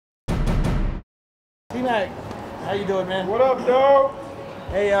T-Mac, how you doing, man? What up, dog?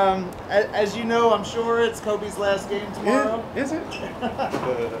 Hey, as you know, I'm sure it's Kobe's last game tomorrow. Is it?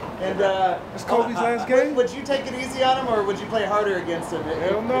 And It's Kobe's last game? Would you take it easy on him, or would you play harder against him?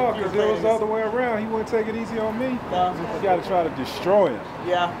 Hell no, because it was the other way around. He wouldn't take it easy on me. You got to try to destroy him.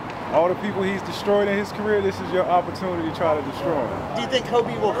 Yeah. All the people he's destroyed in his career, this is your opportunity to try to destroy him. Do you think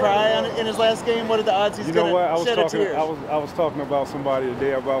Kobe will cry in his last game? What are the odds he's going to shed a tear? I was talking about somebody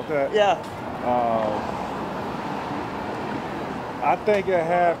today about that. Yeah. I think at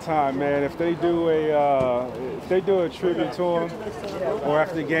halftime, man, if they do a tribute to him, or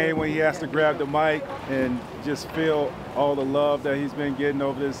after the game when he has to grab the mic and just feel all the love that he's been getting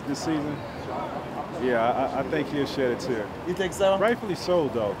over this season, yeah, I think he'll shed a tear. You think so? Rightfully so,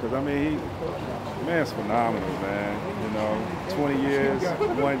 though, because I mean, man's phenomenal, man. You know, 20 years,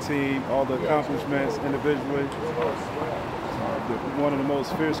 one team, all the accomplishments individually. One of the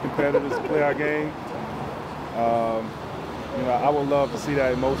most fierce competitors to play our game. You know, I would love to see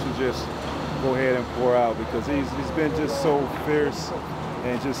that emotion just go ahead and pour out, because he's been just so fierce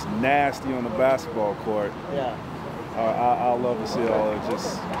and just nasty on the basketball court. Yeah. I'd love to see it all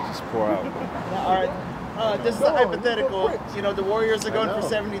just pour out. Now, all right. This is a hypothetical. You know, the Warriors are going for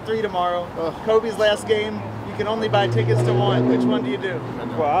 73 tomorrow. Kobe's last game. You can only buy tickets to one. Which one do you do?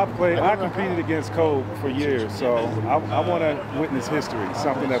 Well, I competed against Kobe for years, so I want to witness history,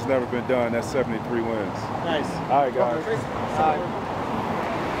 something that's never been done. That's 73 wins. Nice. All right, guys.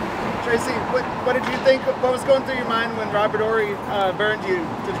 Tracy, what did you think? What was going through your mind when Robert Horry burned you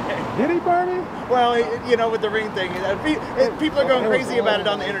today? Did he burn me? Well, you know, with the ring thing. People are going crazy about it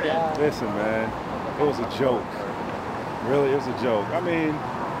on the internet. Listen, man, it was a joke. Really, it was a joke. I mean,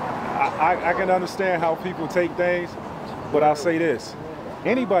 I can understand how people take things, but I'll say this.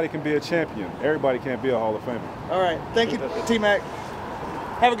 Anybody can be a champion. Everybody can't be a Hall of Famer. All right. Thank you, T-Mac.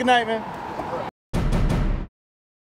 Have a good night, man.